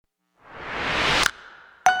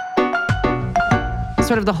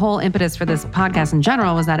Sort of the whole impetus for this podcast in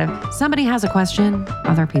general was that if somebody has a question,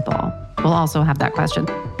 other people will also have that question.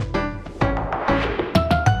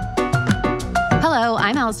 Hello,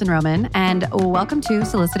 I'm Alison Roman, and welcome to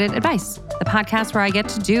Solicited Advice, the podcast where I get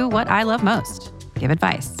to do what I love most, give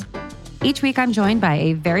advice. Each week, I'm joined by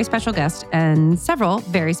a very special guest and several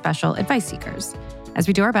very special advice seekers as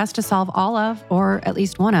we do our best to solve all of, or at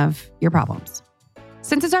least one of, your problems.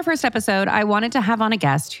 Since it's our first episode, I wanted to have on a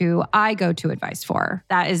guest who I go to advice for.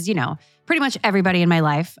 That is, pretty much everybody in my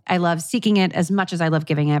life. I love seeking it as much as I love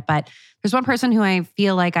giving it, but there's one person who I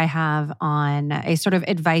feel like I have on a sort of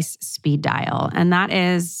advice speed dial, and that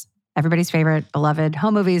is everybody's favorite, beloved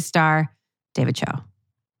home movies star, David Cho.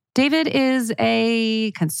 David is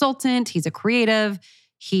a consultant. He's a creative.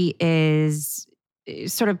 He is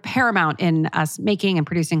sort of paramount in us making and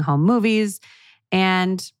producing home movies.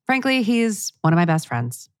 And frankly, he's one of my best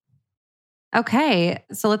friends. Okay,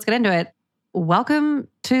 so let's get into it. Welcome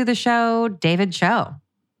to the show, David Cho.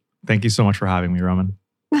 Thank you so much for having me, Roman.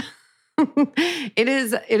 It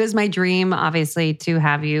is my dream, obviously, to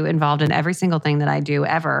have you involved in every single thing that I do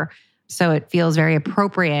ever. So it feels very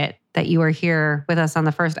appropriate that you are here with us on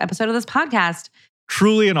the first episode of this podcast.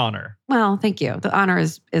 Truly an honor. Well, thank you. The honor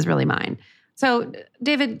is really mine. So,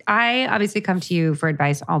 David, I obviously come to you for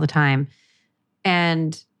advice all the time.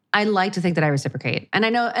 And I like to think that I reciprocate. And I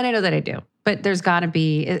know that I do. But there's got to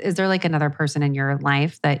be, is there like another person in your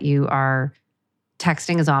life that you are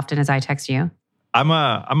texting as often as I text you? I'm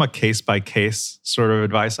a case by case sort of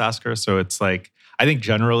advice asker. So it's like, I think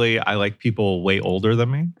generally I like people way older than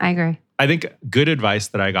me. I agree. I think good advice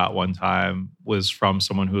that I got one time was from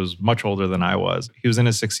someone who was much older than I was. He was in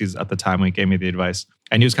his 60s at the time when he gave me the advice.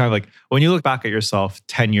 And he was kind of like, when you look back at yourself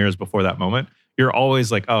 10 years before that moment, you're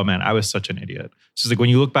always like, oh man, I was such an idiot. So it's like when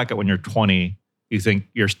you look back at when you're 20, you think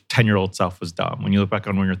your 10-year-old self was dumb. When you look back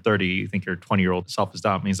on when you're 30, you think your 20-year-old self is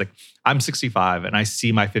dumb. And he's like, I'm 65 and I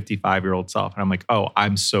see my 55-year-old self. And I'm like, oh,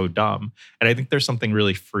 I'm so dumb. And I think there's something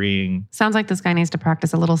really freeing. Sounds like this guy needs to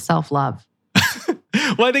practice a little self-love.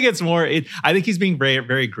 Well, I think it's more, I think he's being very,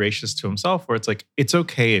 very gracious to himself where it's like, it's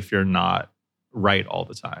okay if you're not right all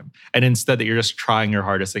the time. And instead that you're just trying your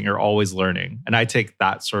hardest and you're always learning. And I take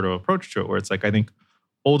that sort of approach to it where it's like, I think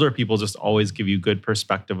older people just always give you good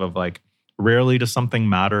perspective of like, rarely does something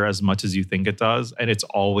matter as much as you think it does. And it's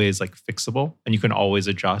always like fixable and you can always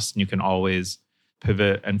adjust and you can always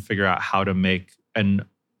pivot and figure out how to make an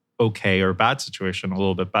okay or bad situation a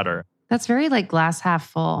little bit better. That's very like glass half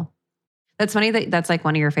full. That's funny that that's like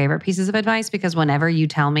one of your favorite pieces of advice because whenever you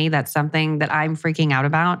tell me that something that I'm freaking out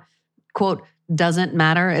about, quote, doesn't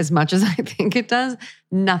matter as much as I think it does,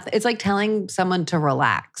 nothing. It's like telling someone to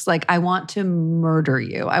relax. Like, I want to murder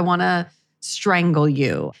you. I want to strangle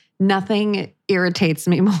you. Nothing irritates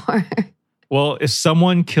me more. Well, if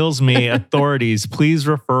someone kills me, authorities, please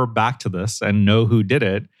refer back to this and know who did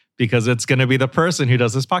it because it's going to be the person who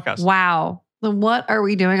does this podcast. Wow. Then what are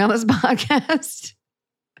we doing on this podcast?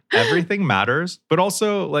 Everything matters, but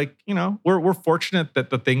also like, we're fortunate that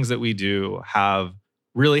the things that we do have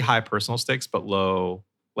really high personal stakes, but low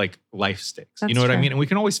like life stakes. That's you know what I true. mean? And we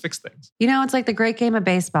can always fix things. It's like the great game of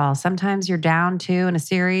baseball. Sometimes you're down 2 in a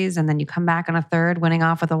series and then you come back on a third, winning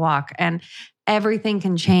off with a walk. And everything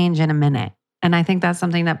can change in a minute. And I think that's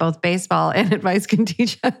something that both baseball and advice can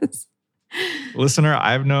teach us. Listener,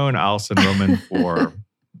 I've known Alison Roman for,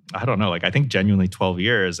 I don't know, like I think genuinely 12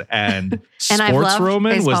 years. And Sports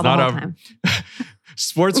Roman was not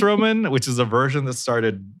Sports Roman, which is a version that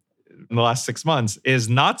started in the last 6 months, is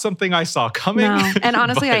not something I saw coming. No. And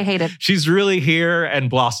honestly, I hate it. She's really here and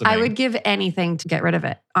blossoming. I would give anything to get rid of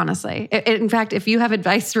it, honestly. In fact, if you have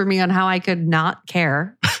advice for me on how I could not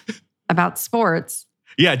care about sports.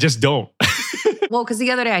 Yeah, just don't. Well, because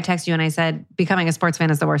the other day I texted you and I said, becoming a sports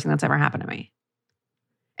fan is the worst thing that's ever happened to me.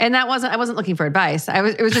 And I wasn't looking for advice.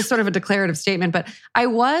 It was just sort of a declarative statement. But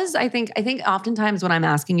I think oftentimes when I'm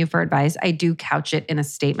asking you for advice, I do couch it in a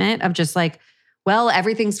statement of just like, well,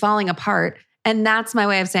 everything's falling apart. And that's my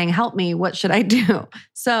way of saying, help me, what should I do?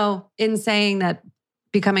 So in saying that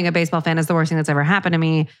becoming a baseball fan is the worst thing that's ever happened to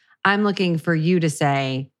me, I'm looking for you to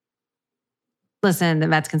say, listen, the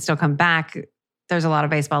Mets can still come back. There's a lot of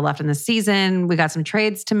baseball left in the season. We got some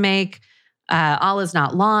trades to make. All is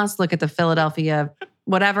not lost. Look at the Philadelphia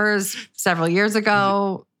whatevers several years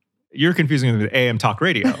ago. You're confusing it with AM talk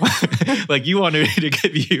radio. Like you wanted me to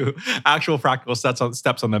give you actual practical steps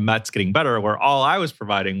on the Mets getting better, where all I was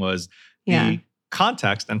providing was the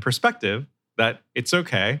context and perspective that it's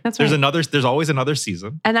okay. That's there's right. There's always another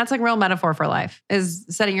season. And that's like real metaphor for life, is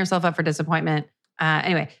setting yourself up for disappointment.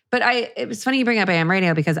 Anyway, but it was funny you bring up AM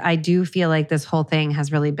radio because I do feel like this whole thing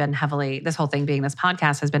has really been this whole thing being this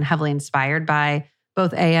podcast has been heavily inspired by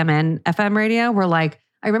both AM and FM radio were like,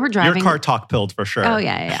 I remember driving. Your car talk pilled for sure. Oh,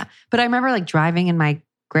 yeah. But I remember like driving in my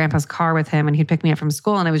grandpa's car with him and he'd pick me up from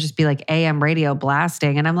school and it would just be like AM radio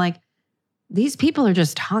blasting. And I'm like, these people are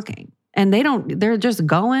just talking and they're just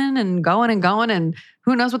going and going and going. And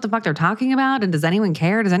who knows what the fuck they're talking about? And does anyone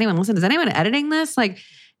care? Does anyone listen? Is anyone editing this? Like,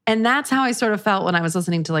 and that's how I sort of felt when I was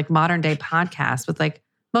listening to like modern day podcasts with like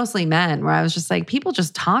mostly men, where I was just like, people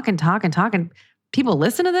just talk and talk and talk and people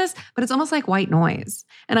listen to this, but it's almost like white noise.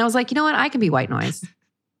 And I was like, you know what? I can be white noise,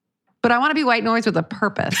 but I want to be white noise with a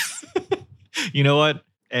purpose. You know what?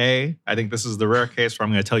 I think this is the rare case where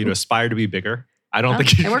I'm going to tell you to aspire to be bigger. I don't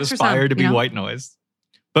think you should aspire to be white noise.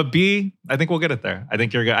 But B, I think we'll get it there. I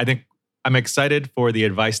think you're good. I think I'm excited for the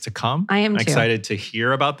advice to come. I am I'm too. excited to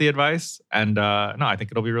hear about the advice. And I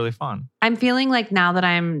think it'll be really fun. I'm feeling like now that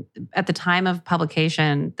I'm at the time of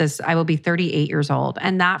publication, I will be 38 years old.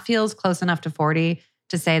 And that feels close enough to 40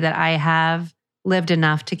 to say that I have lived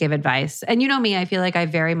enough to give advice. And you know me, I feel like I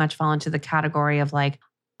very much fall into the category of like,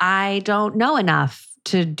 I don't know enough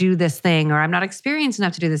to do this thing, or I'm not experienced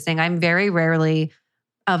enough to do this thing. I'm very rarely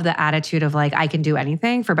of the attitude of like, I can do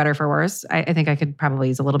anything, for better or for worse. I think I could probably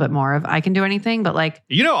use a little bit more of I can do anything, but like...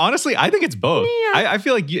 honestly, I think it's both. Yeah. I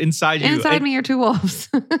feel like inside me are two wolves.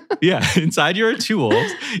 Yeah, inside you are two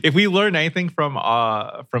wolves. If we learn anything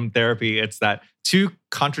from therapy, it's that two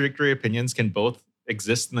contradictory opinions can both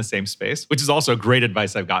exist in the same space, which is also great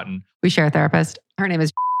advice I've gotten. We share a therapist. Her name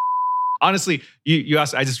is... Honestly, you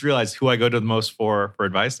asked, I just realized who I go to the most for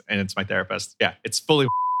advice, and it's my therapist. Yeah, it's fully...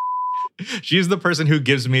 She's the person who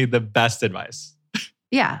gives me the best advice.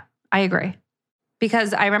 Yeah, I agree.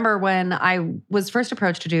 Because I remember when I was first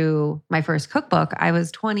approached to do my first cookbook, I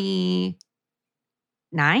was 29,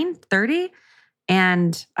 30.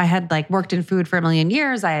 And I had like worked in food for a million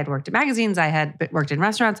years. I had worked in magazines. I had worked in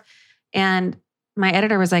restaurants. And my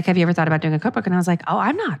editor was like, have you ever thought about doing a cookbook? And I was like, oh,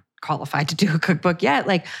 I'm not qualified to do a cookbook yet.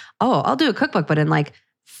 Like, oh, I'll do a cookbook, but in like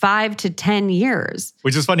 5 to 10 years.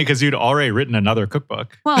 Which is funny because you'd already written another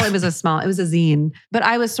cookbook. Well, it was a zine. But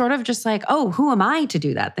I was sort of just like, oh, who am I to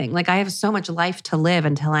do that thing? Like I have so much life to live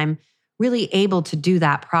until I'm really able to do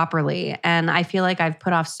that properly. And I feel like I've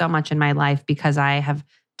put off so much in my life because I have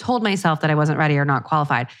told myself that I wasn't ready or not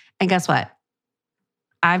qualified. And guess what?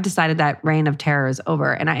 I've decided that reign of terror is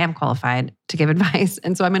over and I am qualified to give advice.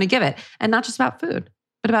 And so I'm going to give it. And not just about food,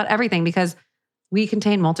 but about everything, because we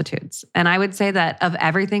contain multitudes. And I would say that of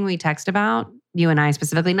everything we text about, you and I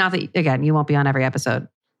specifically, not that, again, you won't be on every episode.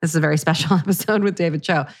 This is a very special episode with David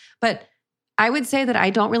Cho. But I would say that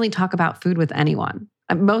I don't really talk about food with anyone.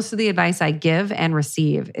 Most of the advice I give and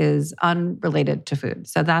receive is unrelated to food.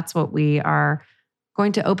 So that's what we are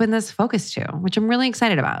going to open this focus to, which I'm really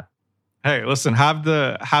excited about. Hey, listen, have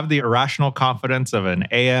the irrational confidence of an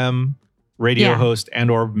AM radio host and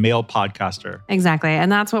or male podcaster. Exactly.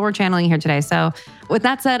 And that's what we're channeling here today. So with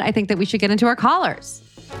that said, I think that we should get into our callers.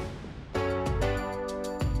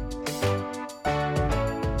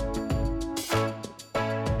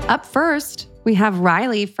 Up first, we have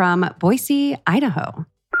Riley from Boise, Idaho.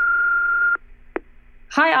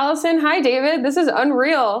 Hi, Alison. Hi, David. This is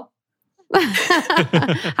unreal.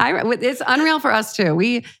 It's unreal for us too.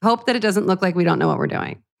 We hope that it doesn't look like we don't know what we're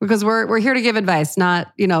doing, because we're here to give advice,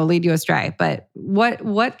 not, lead you astray. But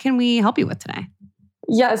what can we help you with today?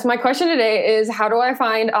 Yes, my question today is, how do I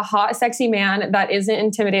find a hot, sexy man that isn't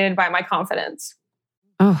intimidated by my confidence?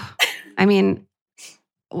 Oh, I mean,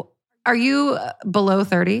 are you below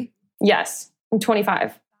 30? Yes, I'm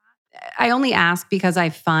 25. I only ask because I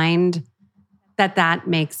find that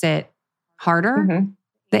makes it harder. Mm-hmm.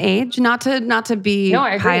 The age, not to be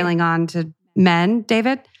piling on to men,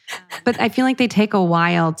 David, but I feel like they take a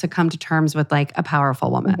while to come to terms with like a powerful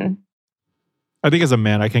woman. Mm-hmm. I think as a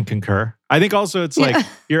man, I can concur. I think also it's like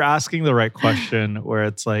you're asking the right question, where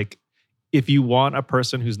it's like, if you want a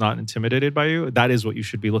person who's not intimidated by you, that is what you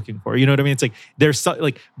should be looking for. You know what I mean? It's like there's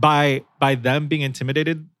like by them being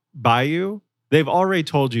intimidated by you, they've already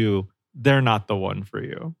told you they're not the one for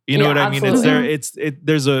you. You know what I mean? Absolutely.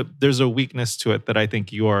 There's a weakness to it that I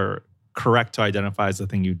think you are correct to identify as the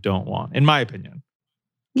thing you don't want, in my opinion.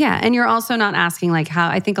 Yeah. And you're also not asking like how,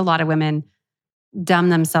 I think a lot of women dumb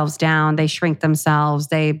themselves down. They shrink themselves.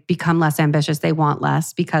 They become less ambitious. They want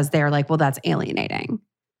less because they're like, well, that's alienating,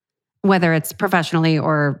 whether it's professionally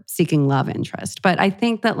or seeking love interest. But I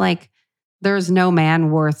think that like, there's no man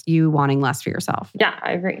worth you wanting less for yourself. Yeah,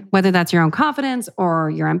 I agree. Whether that's your own confidence or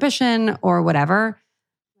your ambition or whatever.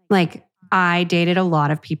 Like I dated a lot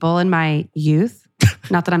of people in my youth.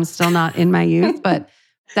 Not that I'm still not in my youth, but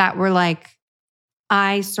that were like,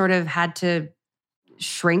 I sort of had to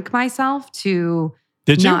shrink myself to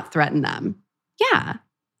not threaten them. Yeah.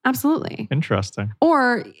 Absolutely. Interesting.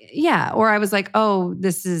 Or I was like, oh,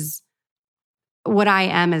 this is what I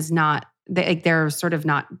am is not, like they're sort of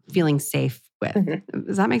not feeling safe with.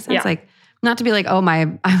 Does that make sense? Yeah. Like, not to be like, oh,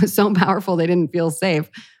 I was so powerful, they didn't feel safe.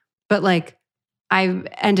 But like, I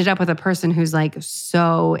ended up with a person who's like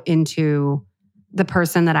so into the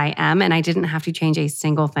person that I am, and I didn't have to change a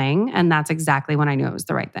single thing. And that's exactly when I knew it was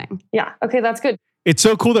the right thing. Yeah. Okay, that's good. It's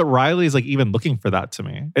so cool that Riley is like even looking for that to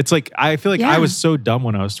me. It's like, I feel like I was so dumb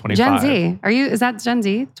when I was 25. Gen Z. Is that Gen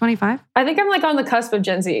Z? 25? I think I'm like on the cusp of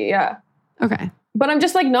Gen Z. Yeah. Okay. But I'm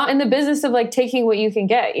just like not in the business of like taking what you can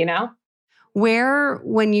get, you know? Where,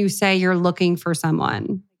 when you say you're looking for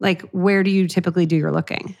someone, like where do you typically do your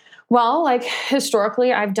looking? Well, like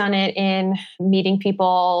historically, I've done it in meeting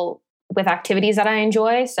people with activities that I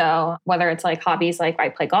enjoy. So whether it's like hobbies, like I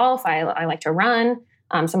play golf, I like to run,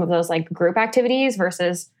 some of those like group activities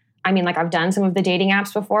versus, I mean, like I've done some of the dating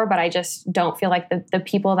apps before, but I just don't feel like the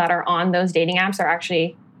people that are on those dating apps are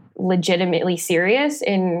actually legitimately serious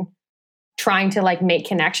in trying to like make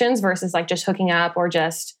connections versus like just hooking up or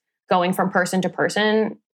just going from person to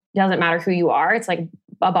person. Doesn't matter who you are. It's like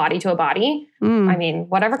a body to a body. I mean,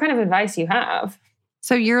 whatever kind of advice you have.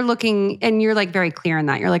 So you're looking, and you're like very clear in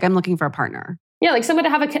that. You're like, I'm looking for a partner. Yeah, like someone to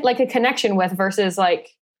have a connection with versus like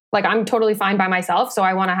I'm totally fine by myself. So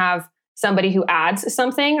I want to have somebody who adds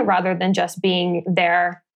something rather than just being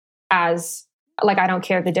there as like, I don't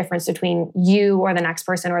care the difference between you or the next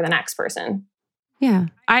person or the next person. Yeah.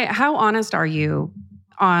 How honest are you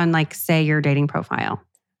on like, say your dating profile?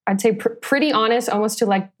 I'd say pretty honest, almost to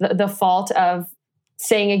like the fault of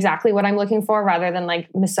saying exactly what I'm looking for rather than like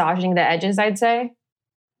massaging the edges, I'd say.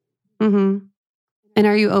 Mm-hmm. And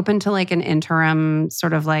are you open to like an interim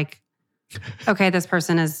sort of like, okay, this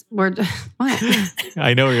person is, what?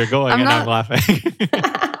 I know where you're going I'm laughing.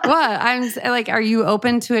 What? I'm like, are you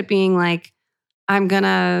open to it being like, I'm going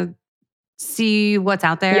to see what's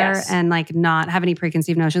out there and like not have any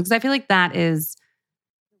preconceived notions? Because I feel like that is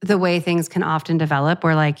the way things can often develop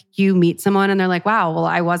where like you meet someone and they're like, wow, well,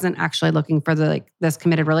 I wasn't actually looking for this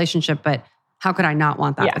committed relationship, but how could I not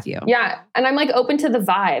want that with you? Yeah. And I'm like open to the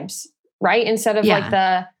vibes, right? Instead of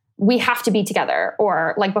like we have to be together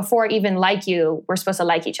or like before I even like you, we're supposed to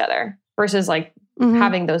like each other versus like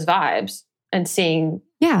having those vibes and seeing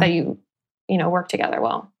that you work together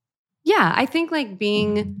well. Yeah. I think like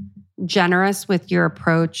being generous with your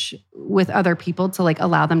approach with other people to like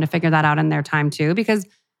allow them to figure that out in their time too, because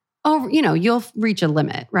you'll reach a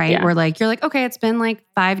limit, right? Yeah. Where like, you're like, okay, it's been like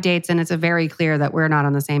 5 dates and it's very clear that we're not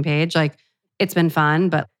on the same page. Like it's been fun,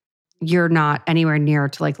 but you're not anywhere near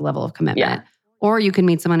to like the level of commitment. Yeah. Or you can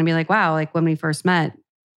meet someone and be like, wow, like when we first met,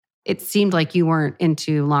 it seemed like you weren't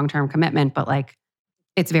into long-term commitment, but like,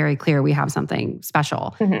 it's very clear we have something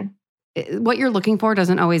special. What you're looking for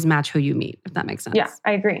doesn't always match who you meet, if that makes sense. Yeah,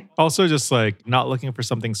 I agree. Also just like not looking for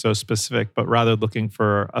something so specific, but rather looking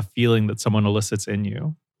for a feeling that someone elicits in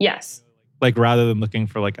you. Yes. Like rather than looking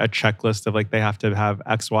for like a checklist of like they have to have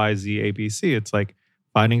X, Y, Z, A, B, C. It's like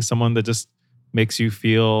finding someone that just makes you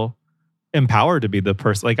feel empowered to be the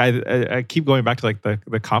person. Like I keep going back to like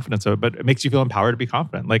the confidence of it, but it makes you feel empowered to be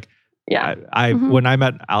confident. Like when I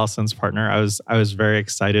met Alison's partner, I was very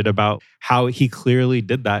excited about how he clearly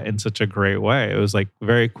did that in such a great way. It was like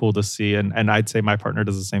very cool to see. And I'd say my partner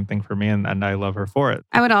does the same thing for me and I love her for it.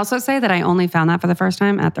 I would also say that I only found that for the first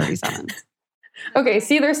time at 37. Okay,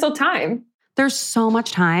 see, there's still time. There's so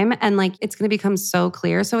much time and like it's going to become so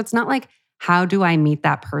clear. So it's not like, how do I meet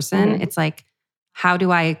that person? It's like, how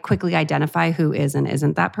do I quickly identify who is and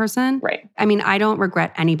isn't that person? Right. I mean, I don't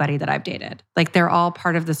regret anybody that I've dated. Like they're all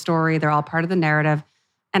part of the story. They're all part of the narrative.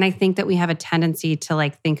 And I think that we have a tendency to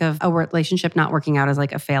like think of a relationship not working out as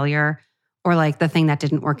like a failure or like the thing that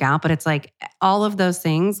didn't work out. But it's like all of those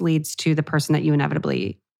things leads to the person that you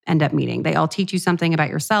inevitably end up meeting. They all teach you something about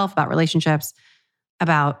yourself, about relationships,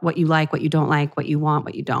 about what you like, what you don't like, what you want,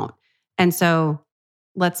 what you don't. And so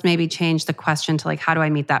let's maybe change the question to like, how do I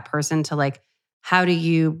meet that person to like, how do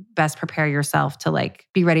you best prepare yourself to like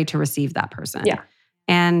be ready to receive that person? Yeah.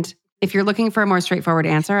 And if you're looking for a more straightforward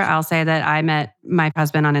answer, I'll say that I met my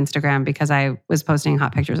husband on Instagram because I was posting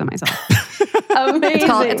hot pictures of myself. Amazing.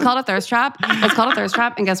 It's called a thirst trap. It's called a thirst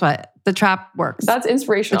trap. And guess what? The trap works. That's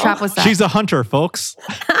inspirational. The trap was set. She's a hunter, folks.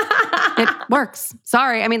 It works.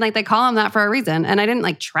 Sorry. I mean, like they call him that for a reason. And I didn't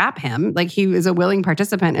like trap him. Like he was a willing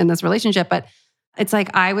participant in this relationship. But it's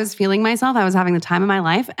like I was feeling myself. I was having the time of my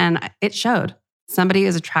life and it showed. Somebody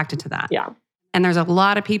is attracted to that. Yeah. And there's a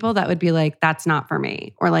lot of people that would be like, that's not for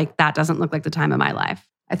me. Or like, that doesn't look like the time of my life.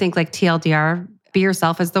 I think like TLDR, be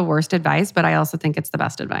yourself is the worst advice, but I also think it's the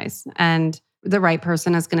best advice. And the right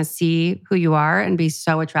person is going to see who you are and be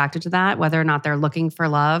so attracted to that, whether or not they're looking for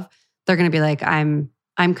love, they're going to be like, I'm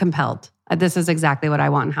compelled. This is exactly what I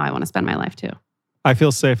want and how I want to spend my life too. I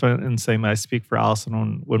feel safe in saying that I speak for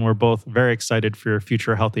Alison when we're both very excited for your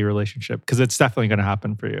future healthy relationship, because it's definitely going to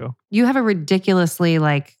happen for you. You have a ridiculously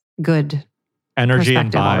good energy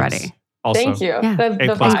and vibes already. Also. Thank you. Yeah.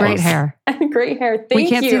 The great hair. Great hair. Thank you. We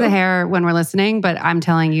can't see the hair when we're listening, but I'm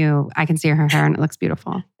telling you, I can see her hair and it looks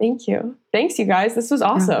beautiful. Thank you. Thanks, you guys. This was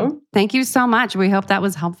awesome. Thank you so much. We hope that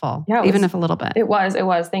was helpful, even if a little bit. It was.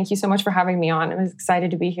 Thank you so much for having me on. I was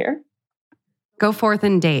excited to be here. Go forth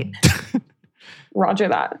and date. Roger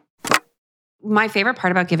that. My favorite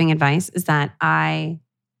part about giving advice is that I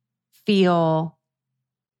feel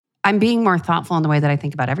I'm being more thoughtful in the way that I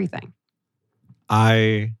think about everything.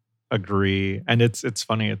 I agree. And it's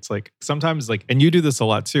funny. It's like sometimes and you do this a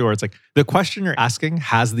lot too, where it's like the question you're asking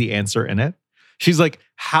has the answer in it. She's like,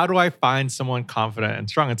 how do I find someone confident and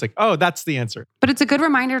strong? It's like, oh, that's the answer. But it's a good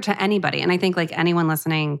reminder to anybody. And I think anyone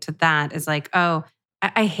listening to that is like, oh,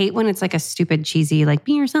 I hate when it's a stupid, cheesy,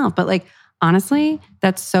 be yourself. But honestly,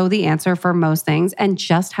 that's so the answer for most things. And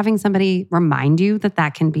just having somebody remind you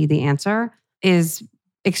that can be the answer is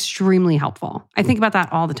extremely helpful. I think about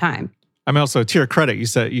that all the time. I mean, also to your credit, you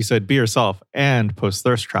said be yourself and post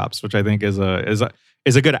thirst traps, which I think is a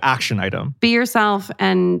good action item. Be yourself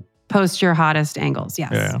and post your hottest angles.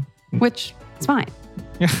 Yes, yeah. Which is fine.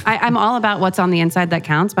 Yeah. I'm all about what's on the inside that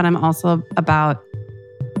counts, but I'm also about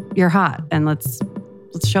you're hot and let's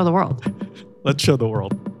show the world. Let's show the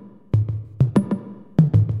world.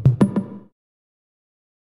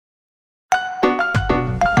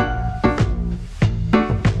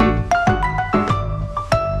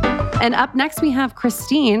 And up next, we have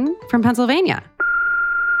Christine from Pennsylvania.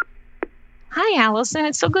 Hi, Alison.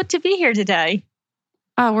 It's so good to be here today.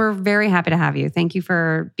 Oh, we're very happy to have you. Thank you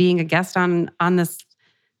for being a guest on this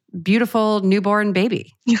beautiful newborn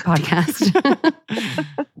baby podcast.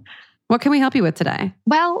 What can we help you with today?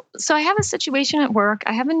 Well, so I have a situation at work.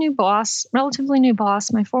 I have a new boss, relatively new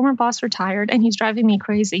boss. My former boss retired, and he's driving me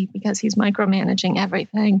crazy because he's micromanaging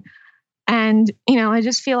everything. And, I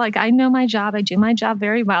just feel like I know my job. I do my job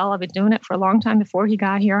very well. I've been doing it for a long time before he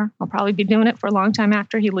got here. I'll probably be doing it for a long time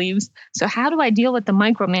after he leaves. So how do I deal with the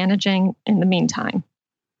micromanaging in the meantime?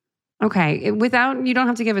 Okay. You don't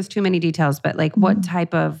have to give us too many details, but what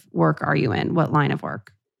type of work are you in? What line of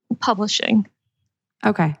work? Publishing.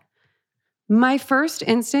 Okay. My first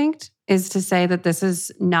instinct is to say that this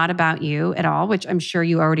is not about you at all, which I'm sure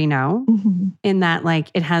you already know, in that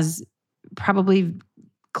it has probably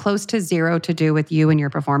close to zero to do with you and your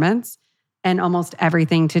performance and almost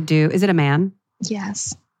everything to do. Is it a man?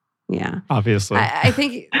 Yes. Yeah. Obviously. I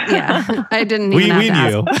think, yeah. I didn't even we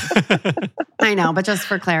have knew. to ask. I know, but just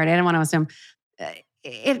for clarity, I didn't want to assume.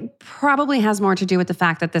 It probably has more to do with the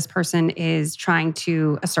fact that this person is trying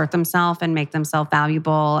to assert themselves and make themselves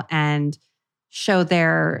valuable and show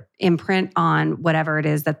their imprint on whatever it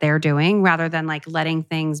is that they're doing, rather than letting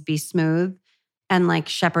things be smooth and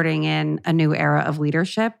shepherding in a new era of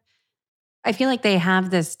leadership. I feel like they have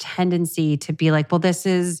this tendency to be well, this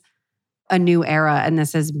is a new era and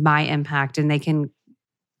this is my impact, and they can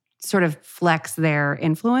sort of flex their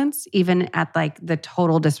influence even at the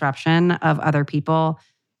total disruption of other people,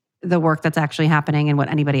 the work that's actually happening and what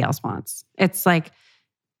anybody else wants. It's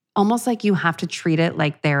almost you have to treat it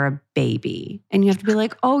like they're a baby, and you have to be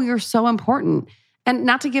oh, you're so important. And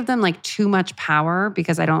not to give them too much power,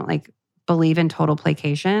 because I don't believe in total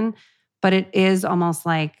placation, but it is almost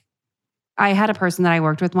I had a person that I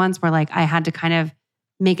worked with once where I had to kind of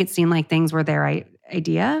make it seem like things were their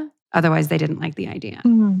idea. Otherwise, they didn't like the idea.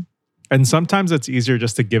 Mm-hmm. And sometimes it's easier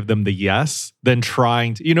just to give them the yes than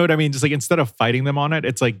trying to, you know what I mean? Just instead of fighting them on it,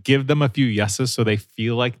 it's give them a few yeses so they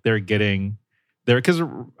feel like they're getting there. Because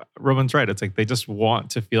Roman's right. It's they just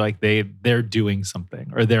want to feel like they're doing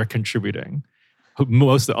something or they're contributing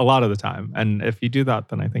a lot of the time. And if you do that,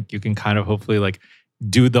 then I think you can kind of hopefully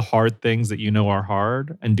do the hard things that are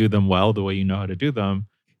hard and do them well the way you know how to do them.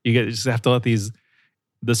 You just have to let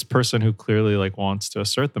this person who clearly wants to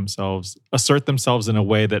assert themselves in a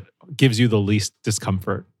way that gives you the least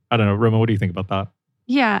discomfort. I don't know, Roman, what do you think about that?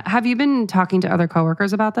 Yeah. Have you been talking to other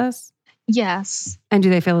coworkers about this? Yes. And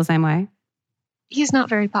do they feel the same way? He's not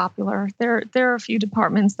very popular. There are a few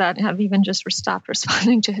departments that have even just stopped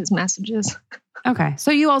responding to his messages. Okay. So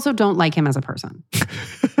you also don't like him as a person?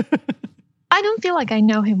 I don't feel like I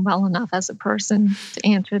know him well enough as a person to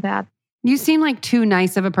answer that. You seem too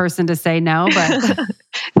nice of a person to say no, but...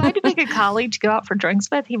 If I had to pick a colleague to go out for drinks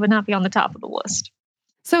with, he would not be on the top of the list.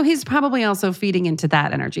 So he's probably also feeding into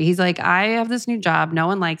that energy. He's I have this new job. No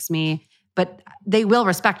one likes me. but they will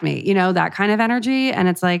respect me, that kind of energy. And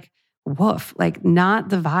it's like, woof, like not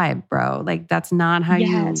the vibe, bro. Like that's not how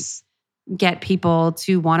you get people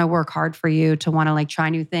to want to work hard for you, to want to like try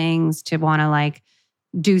new things, to want to like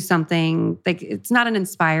do something. Like it's not an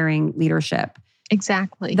inspiring leadership.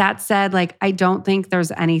 Exactly. That said, like I don't think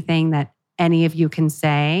there's anything that any of you can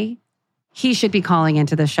say. He should be calling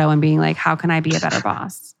into the show and being like, how can I be a better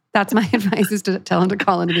boss? That's my advice, is to tell him to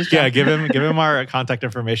call into the show. Yeah, give him our contact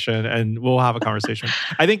information and we'll have a conversation.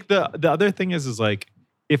 I think the other thing is like,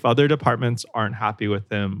 if other departments aren't happy with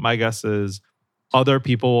him, my guess is other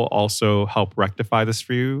people will also help rectify this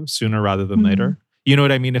for you sooner rather than later. You know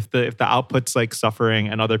what I mean? If the output's like suffering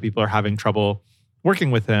and other people are having trouble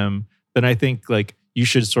working with him, then I think like you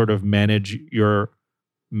should sort of manage your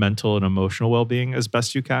mental and emotional well-being as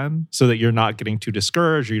best you can so that you're not getting too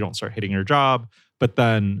discouraged or you don't start hating your job. But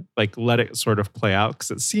then like let it sort of play out,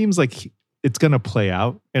 because it seems like it's going to play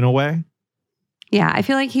out in a way. Yeah, I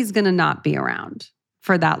feel like he's going to not be around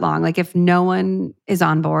for that long. Like if no one is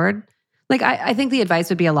on board, like I think the advice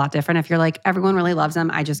would be a lot different. If you're like, everyone really loves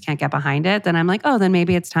him, I just can't get behind it. Then I'm like, oh, then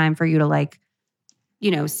maybe it's time for you to like,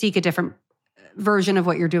 seek a different version of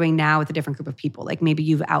what you're doing now with a different group of people. Like maybe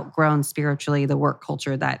you've outgrown spiritually the work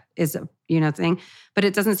culture that is a thing. But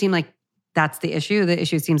it doesn't seem like that's the issue. The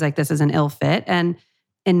issue seems like this is an ill fit. And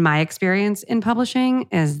in my experience in publishing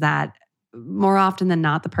is that more often than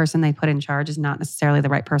not, the person they put in charge is not necessarily the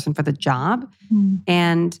right person for the job.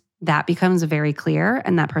 And that becomes very clear,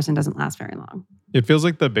 and that person doesn't last very long. It feels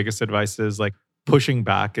like the biggest advice is like pushing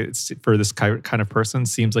back for this kind of person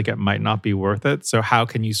seems like it might not be worth it. So how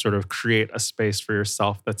can you sort of create a space for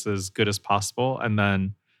yourself that's as good as possible? And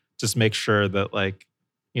then just make sure that like,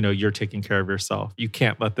 you're taking care of yourself. You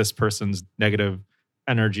can't let this person's negative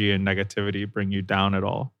energy and negativity bring you down at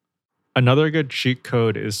all. Another good cheat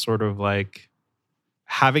code is sort of like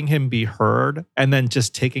having him be heard and then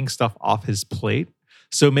just taking stuff off his plate.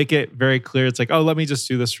 So make it very clear. It's like, oh, let me just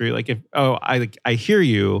do this for you. Like I hear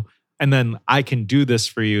you and then I can do this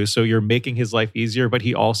for you. So you're making his life easier, but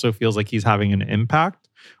he also feels like he's having an impact,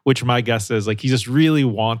 which my guess is like he just really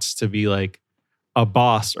wants to be like a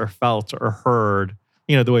boss or felt or heard,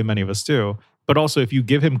 the way many of us do. But also if you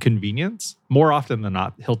give him convenience, more often than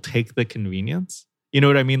not, he'll take the convenience. You know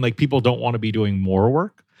what I mean? Like people don't want to be doing more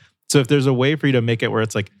work. So if there's a way for you to make it where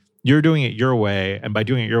it's like, you're doing it your way, and by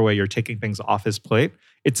doing it your way, you're taking things off his plate,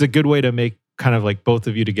 it's a good way to make kind of like both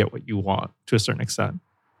of you to get what you want to a certain extent.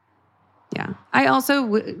 Yeah. I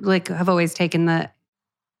also have always taken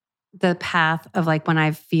the path of like when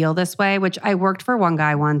I feel this way, which I worked for one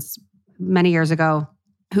guy once many years ago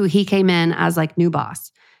who he came in as like new boss.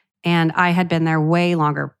 And I had been there way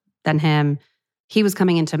longer than him. He was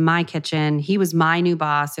coming into my kitchen. He was my new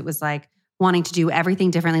boss. It was like wanting to do everything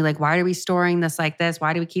differently. Like, why are we storing this like this?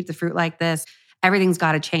 Why do we keep the fruit like this? Everything's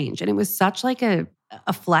got to change. And it was such like a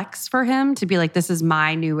flex for him to be like, this is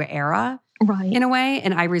my new era, right? In a way.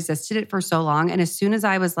 And I resisted it for so long. And as soon as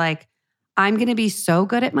I was like, I'm going to be so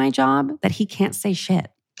good at my job that he can't say shit.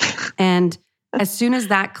 And as soon as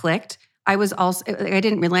that clicked, I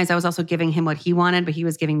didn't realize I was also giving him what he wanted, but he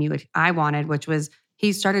was giving me what I wanted, which was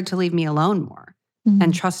he started to leave me alone more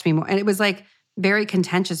and trust me more. And it was like very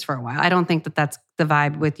contentious for a while. I don't think that that's the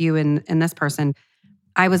vibe with you and this person.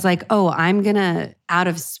 I was like, oh, I'm going to, out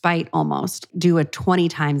of spite almost, do a 20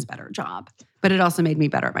 times better job. But it also made me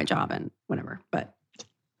better at my job and whatever. But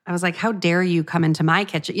I was like, how dare you come into my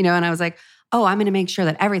kitchen? And I was like, oh, I'm going to make sure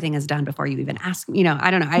that everything is done before you even ask me.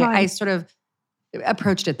 I don't know. Right. I sort of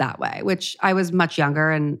approached it that way, which I was much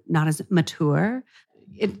younger and not as mature.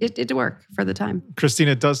 It did work for the time. Christine,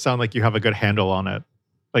 it does sound like you have a good handle on it.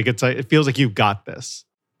 Like it feels like you've got this.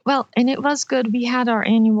 Well, and it was good. We had our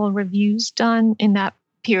annual reviews done in that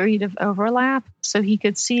period of overlap. So he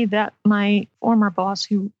could see that my former boss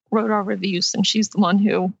who wrote our reviews, and she's the one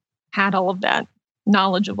who had all of that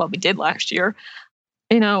knowledge of what we did last year,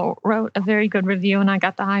 wrote a very good review, and I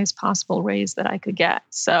got the highest possible raise that I could get.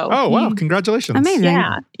 So, oh, wow. Congratulations. Amazing.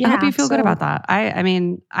 Yeah. I hope you feel good about that. I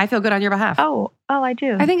mean, I feel good on your behalf. Oh, I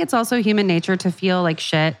do. I think it's also human nature to feel like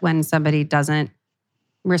shit when somebody doesn't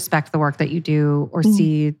respect the work that you do or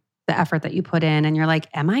see the effort that you put in. And you're like,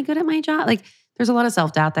 am I good at my job? Like, there's a lot of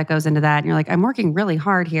self-doubt that goes into that. And you're like, I'm working really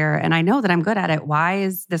hard here and I know that I'm good at it. Why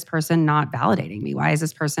is this person not validating me? Why is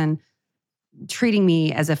this person treating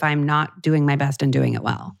me as if I'm not doing my best and doing it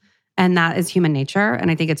well? And that is human nature.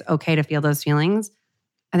 And I think it's okay to feel those feelings.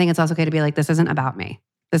 I think it's also okay to be like, this isn't about me.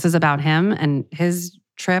 This is about him and his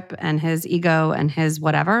trip and his ego and his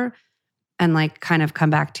whatever. And like kind of come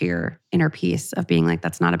back to your inner peace of being like,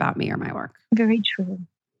 that's not about me or my work. Very true.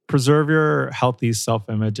 preserve your healthy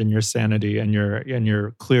self-image and your sanity and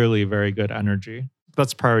your clearly very good energy.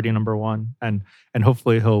 That's priority number one. And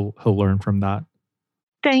hopefully he'll learn from that.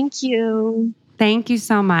 Thank you. Thank you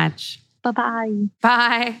so much. Bye-bye.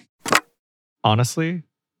 Bye. Honestly,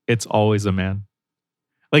 it's always a man.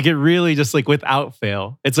 Like it really just like without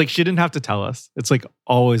fail. It's like she didn't have to tell us. It's like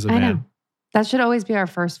always a man. I know. That should always be our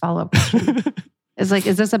first follow-up question. It's like,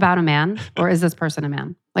 is this about a man or is this person a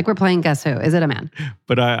man? Like we're playing Guess Who? Is it a man?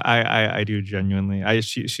 But I do genuinely.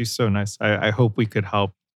 She's so nice. I hope we could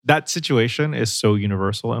help. That situation is so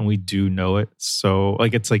universal and we do know it. So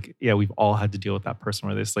like, it's like, yeah, we've all had to deal with that person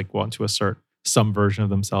where they just like want to assert some version of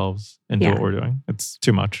themselves into what we're doing. It's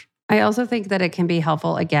too much. I also think that it can be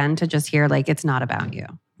helpful again to just hear like, it's not about you.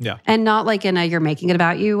 Yeah. And not like in a you're making it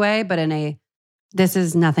about you way, but in a this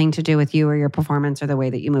is nothing to do with you or your performance or the way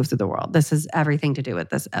that you move through the world. This is everything to do with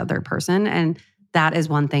this other person. And that is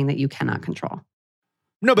one thing that you cannot control.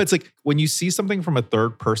 No, but it's like when you see something from a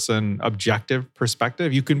third person objective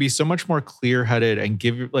perspective, you can be so much more clear-headed and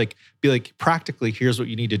be like, practically, here's what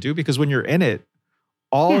you need to do. Because when you're in it,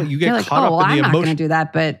 you get like, caught up in the I'm emotion. not going to do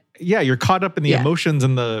that, but yeah, you're caught up in the emotions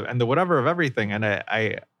and the whatever of everything. And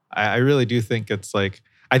I really do think it's like,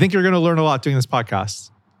 I think you're going to learn a lot doing this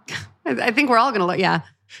podcast. I think we're all going to look. Yeah.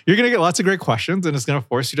 You're going to get lots of great questions and it's going to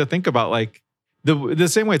force you to think about like the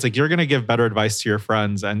same way. It's like, you're going to give better advice to your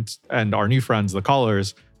friends and our new friends, the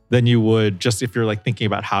callers, than you would just if you're like thinking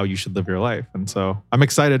about how you should live your life. And so I'm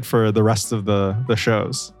excited for the rest of the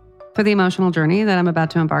shows. For the emotional journey that I'm about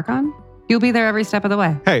to embark on, you'll be there every step of the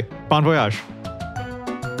way. Hey, bon voyage.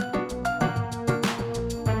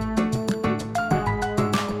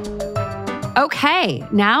 Okay,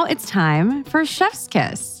 now it's time for Chef's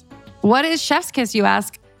Kiss. What is Chef's Kiss, you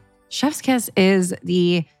ask? Chef's Kiss is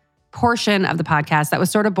the portion of the podcast that was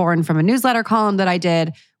sort of born from a newsletter column that I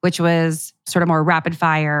did, which was sort of more rapid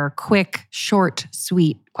fire, quick, short,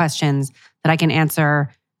 sweet questions that I can answer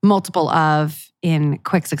multiple of in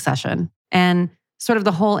quick succession. And sort of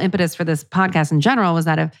the whole impetus for this podcast in general was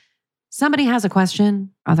that if somebody has a question,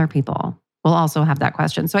 other people will also have that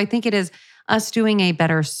question. So I think it is us doing a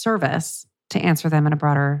better service to answer them in a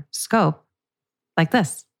broader scope like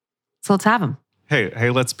this. So let's have them. Hey,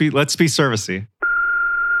 let's be servicey.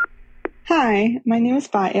 Hi, my name is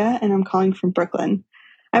Batya and I'm calling from Brooklyn.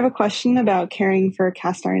 I have a question about caring for a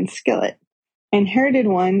cast iron skillet. I inherited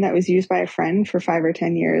one that was used by a friend for 5 or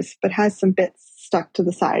 10 years, but has some bits stuck to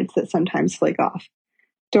the sides that sometimes flake off.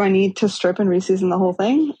 Do I need to strip and reseason the whole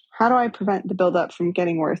thing? How do I prevent the buildup from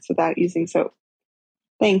getting worse without using soap?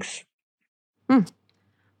 Thanks.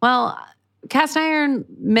 Well, cast iron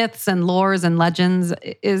myths and lores and legends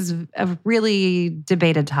is a really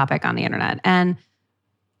debated topic on the internet. And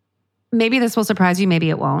maybe this will surprise you, maybe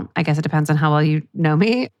it won't. I guess it depends on how well you know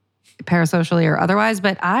me, parasocially or otherwise.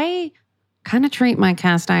 But I kind of treat my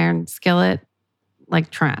cast iron skillet like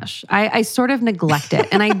trash. I sort of neglect it.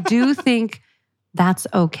 And I do think that's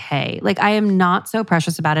okay. Like I am not so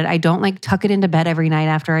precious about it. I don't like tuck it into bed every night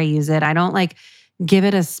after I use it. I don't like give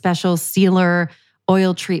it a special sealer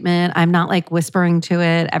oil treatment. I'm not like whispering to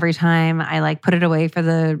it every time I like put it away for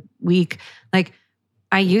the week. Like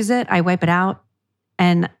I use it, I wipe it out,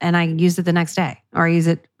 and I use it the next day or I use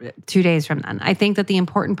it 2 days from then. I think that the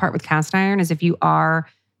important part with cast iron is if you are,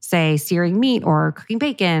 say, searing meat or cooking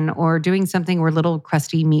bacon or doing something where little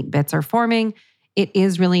crusty meat bits are forming, it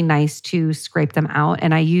is really nice to scrape them out.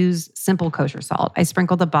 And I use simple kosher salt. I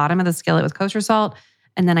sprinkle the bottom of the skillet with kosher salt,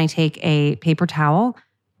 and then I take a paper towel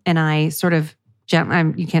and I sort of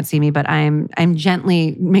you can't see me, but I'm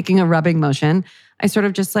gently making a rubbing motion. I sort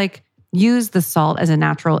of just like use the salt as a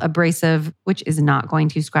natural abrasive, which is not going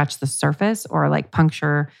to scratch the surface or like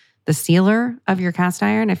puncture the sealer of your cast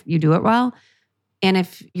iron if you do it well. And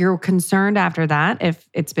if you're concerned after that, if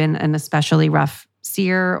it's been an especially rough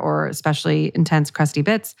sear or especially intense crusty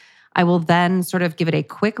bits, I will then sort of give it a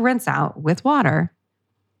quick rinse out with water,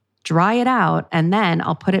 dry it out, and then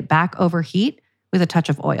I'll put it back over heat with a touch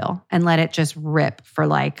of oil and let it just rip for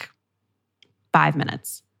like 5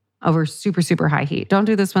 minutes over super, super high heat. Don't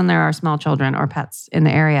do this when there are small children or pets in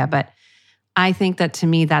the area. But I think that to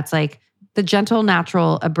me, that's like the gentle,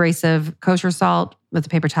 natural, abrasive kosher salt with a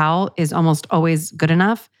paper towel is almost always good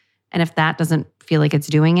enough. And if that doesn't feel like it's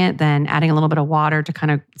doing it, then adding a little bit of water to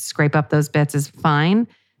kind of scrape up those bits is fine.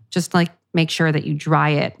 Just like make sure that you dry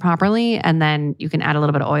it properly, and then you can add a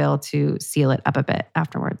little bit of oil to seal it up a bit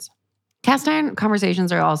afterwards. Cast iron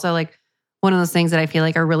conversations are also like one of those things that I feel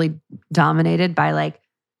like are really dominated by like,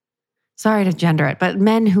 sorry to gender it, but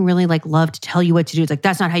men who really like love to tell you what to do. It's like,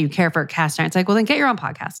 that's not how you care for a cast iron. It's like, well, then get your own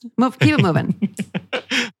podcast. Keep it moving.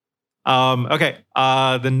 Okay.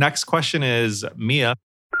 The next question is Mia.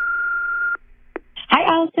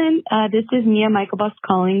 everyone. This is Mia Michaelbus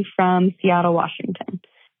calling from Seattle, Washington.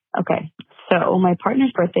 Okay, so my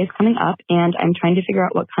partner's birthday is coming up, and I'm trying to figure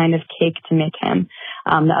out what kind of cake to make him.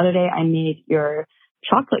 The other day, I made your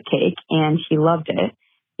chocolate cake, and he loved it.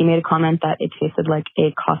 He made a comment that it tasted like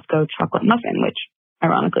a Costco chocolate muffin, which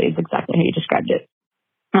ironically is exactly how you described it.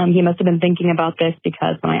 He must have been thinking about this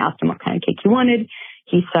because when I asked him what kind of cake he wanted,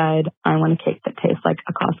 he said, I want a cake that tastes like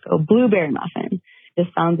a Costco blueberry muffin. This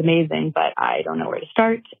sounds amazing, but I don't know where to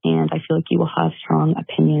start, and I feel like you will have strong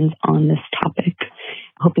opinions on this topic,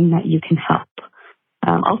 hoping that you can help.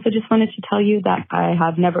 Also, just wanted to tell you that I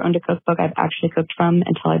have never owned a cookbook I've actually cooked from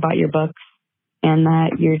until I bought your books, and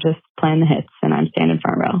that you're just playing the hits, and I'm standing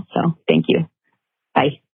front row. So thank you.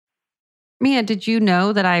 Bye. Mia, did you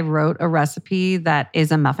know that I wrote a recipe that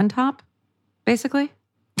is a muffin top, basically?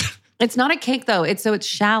 It's not a cake though. It's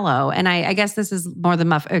shallow. And I guess this is more the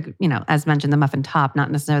muffin, as mentioned, the muffin top, not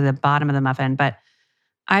necessarily the bottom of the muffin. But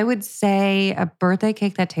I would say a birthday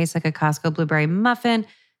cake that tastes like a Costco blueberry muffin.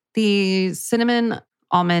 The cinnamon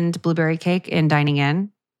almond blueberry cake in Dining In,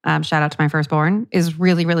 shout out to my firstborn, is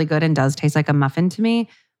really, really good and does taste like a muffin to me.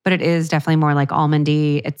 But it is definitely more like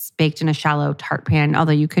almondy. It's baked in a shallow tart pan,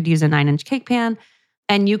 although you could use a 9-inch cake pan.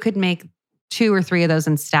 And you could make 2 or 3 of those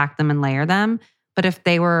and stack them and layer them. But if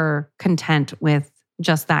they were content with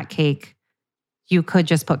just that cake, you could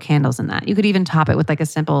just put candles in that. You could even top it with like a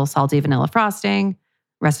simple salty vanilla frosting,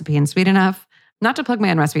 recipe and sweet enough. Not to plug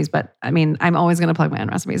my own recipes, but I mean, I'm always going to plug my own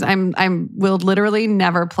recipes. Will literally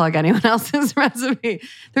never plug anyone else's recipe.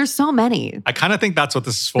 There's so many. I kind of think that's what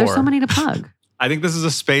this is for. There's so many to plug. I think this is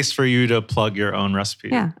a space for you to plug your own recipe.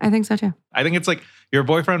 Yeah, I think so too. I think it's like your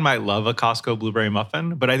boyfriend might love a Costco blueberry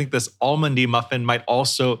muffin, but I think this almondy muffin might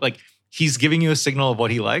also, like, he's giving you a signal of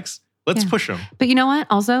what he likes. Let's push him. But you know what?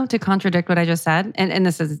 Also, to contradict what I just said, and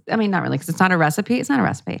this is, I mean, not really, because it's not a recipe. It's not a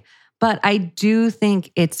recipe. But I do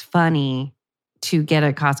think it's funny to get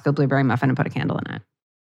a Costco blueberry muffin and put a candle in it.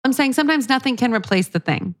 I'm saying sometimes nothing can replace the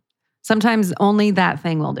thing. Sometimes only that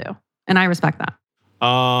thing will do. And I respect that.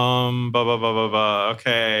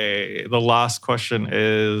 Okay. The last question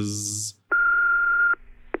is...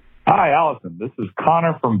 Hi, Alison. This is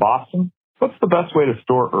Connor from Boston. What's the best way to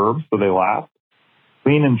store herbs so they last?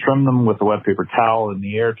 Clean and trim them with a wet paper towel in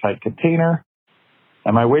the airtight container.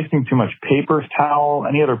 Am I wasting too much paper towel?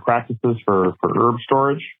 Any other practices for herb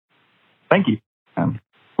storage? Thank you, and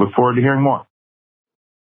look forward to hearing more.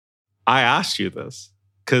 I asked you this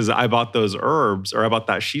because I bought those herbs, or I bought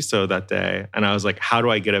that shiso that day, and I was like, how do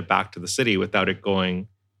I get it back to the city without it going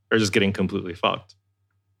or just getting completely fucked?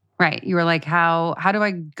 Right. You were like, how do I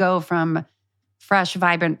go from fresh,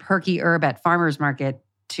 vibrant, perky herb at farmer's market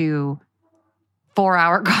to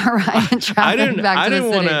 4-hour car ride and traffic back to the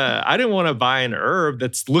city? I didn't want to buy an herb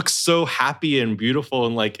that looks so happy and beautiful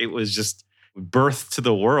and like it was just birthed to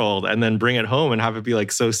the world, and then bring it home and have it be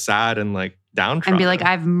like so sad and like downtrodden. And be like,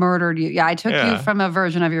 I've murdered you. Yeah, I took you from a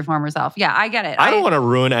version of your former self. Yeah, I get it. I don't want to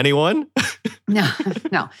ruin anyone.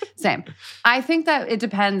 No, same. I think that it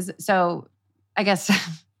depends. So I guess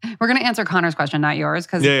we're going to answer Connor's question, not yours,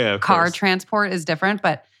 because car transport is different.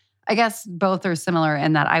 But I guess both are similar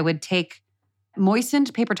in that I would take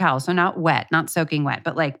moistened paper towels. So not wet, not soaking wet,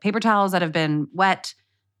 but like paper towels that have been wet,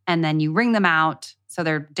 and then you wring them out so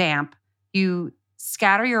they're damp. You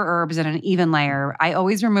scatter your herbs in an even layer. I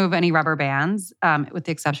always remove any rubber bands, with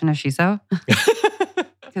the exception of shiso,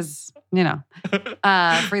 because, free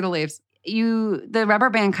the leaves. The rubber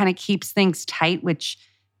band kind of keeps things tight, which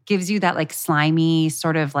gives you that like slimy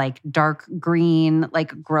sort of like dark green,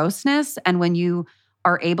 like grossness. And when you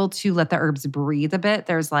are able to let the herbs breathe a bit,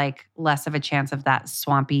 there's like less of a chance of that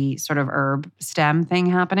swampy sort of herb stem thing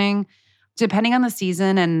happening. Depending on the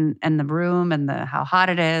season and the room and how hot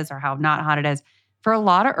it is or how not hot it is, for a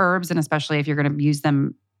lot of herbs, and especially if you're going to use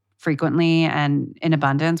them frequently and in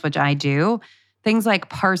abundance, which I do, things like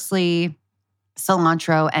parsley,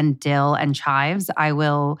 cilantro, and dill and chives, I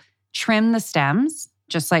will trim the stems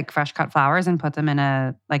just like fresh cut flowers and put them in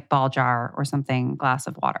a like ball jar or something, glass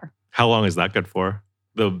of water. How long is that good for?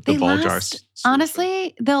 The ball jars?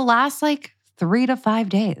 Honestly, they'll last like 3 to 5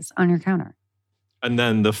 days on your counter. And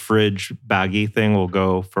then the fridge baggy thing will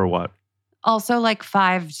go for what? Also like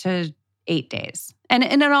 5 to 8 days. And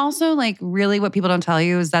it also like really what people don't tell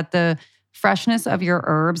you is that the freshness of your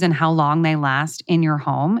herbs and how long they last in your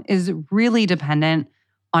home is really dependent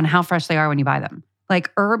on how fresh they are when you buy them.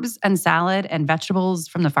 Like herbs and salad and vegetables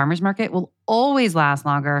from the farmer's market will always last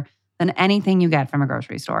longer than anything you get from a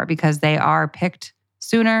grocery store because they are picked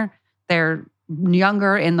sooner. They're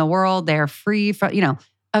younger in the world. They're free from,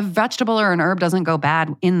 a vegetable or an herb doesn't go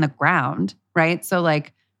bad in the ground, right? So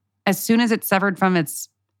like as soon as it's severed from its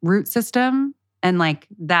root system, And like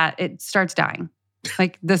that, it starts dying.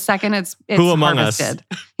 Like the second it's Who among harvested.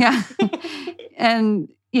 us? Yeah. And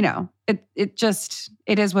it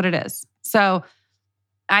is what it is. So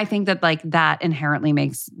I think that like that inherently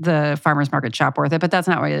makes the farmer's market shop worth it, but that's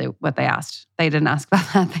not really what they asked. They didn't ask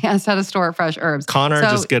about that. They asked how to store fresh herbs. Connor,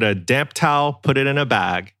 just get a damp towel, put it in a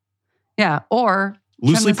bag. Yeah. Or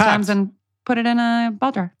Loosely trim the stems packed. and put it in a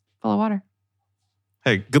ball jar full of water.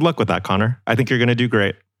 Hey, good luck with that, Connor. I think you're going to do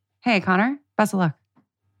great. Hey, Connor, best of luck.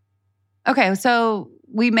 Okay, so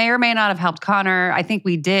we may or may not have helped Connor. I think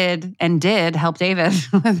we did help David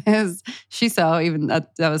with his shiso, even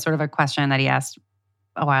that was sort of a question that he asked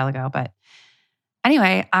a while ago. But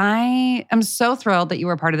anyway, I am so thrilled that you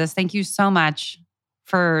were part of this. Thank you so much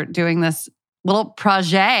for doing this little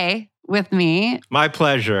project with me. My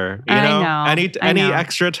pleasure. I know. Any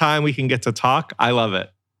extra time we can get to talk, I love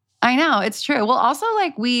it. I know, it's true. Well, also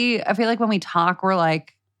like I feel like when we talk, we're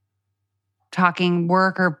like talking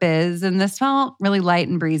work or biz, and this felt really light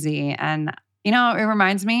and breezy. And it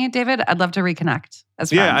reminds me, David, I'd love to reconnect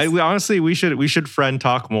as friends. Yeah, honestly, we should friend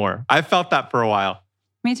talk more. I felt that for a while.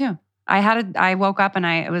 Me too. I woke up and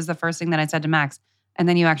it was the first thing that I said to Max. And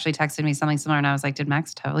then you actually texted me something similar and I was like, did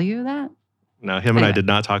Max tell you that? No, him and I did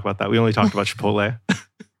not talk about that. We only talked about Chipotle.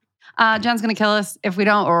 Jen's going to kill us if we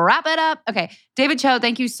don't wrap it up. Okay. David Cho,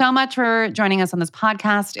 thank you so much for joining us on this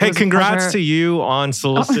podcast. Hey, congrats to you on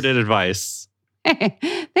Solicited Advice. Hey,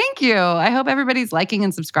 thank you. I hope everybody's liking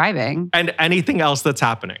and subscribing. And anything else that's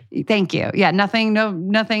happening. Thank you. Yeah, nothing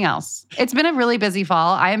else. It's been a really busy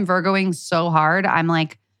fall. I am Virgoing so hard. I'm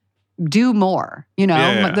like, do more.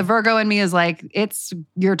 Yeah. The Virgo in me is like, it's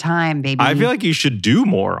your time, baby. I feel like you should do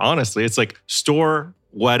more, honestly. It's like store,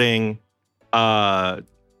 wedding, podcast,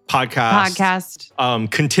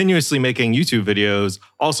 continuously making YouTube videos.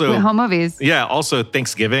 Also, home movies. Yeah, also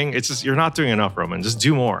Thanksgiving. It's just, you're not doing enough, Roman. Just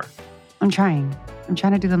do more. I'm trying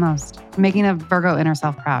to do the most. I'm making a Virgo inner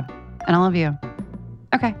self proud. And all of you.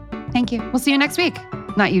 Okay. Thank you. We'll see you next week.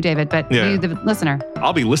 Not you, David, but you, the listener.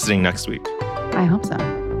 I'll be listening next week. I hope so.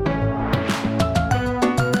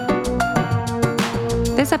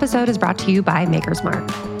 This episode is brought to you by Maker's Mark.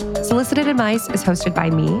 Solicited Advice is hosted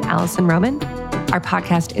by me, Alison Roman. Our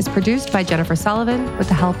podcast is produced by Jennifer Sullivan with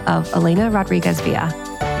the help of Elena Rodriguez-Villa.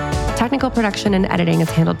 Technical production and editing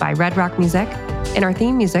is handled by Red Rock Music, and our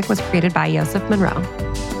theme music was created by Yosef Monroe.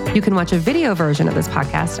 You can watch a video version of this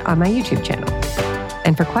podcast on my YouTube channel.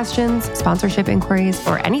 And for questions, sponsorship inquiries,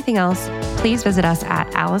 or anything else, please visit us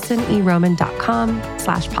at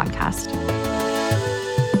AlisonERoman.com/podcast.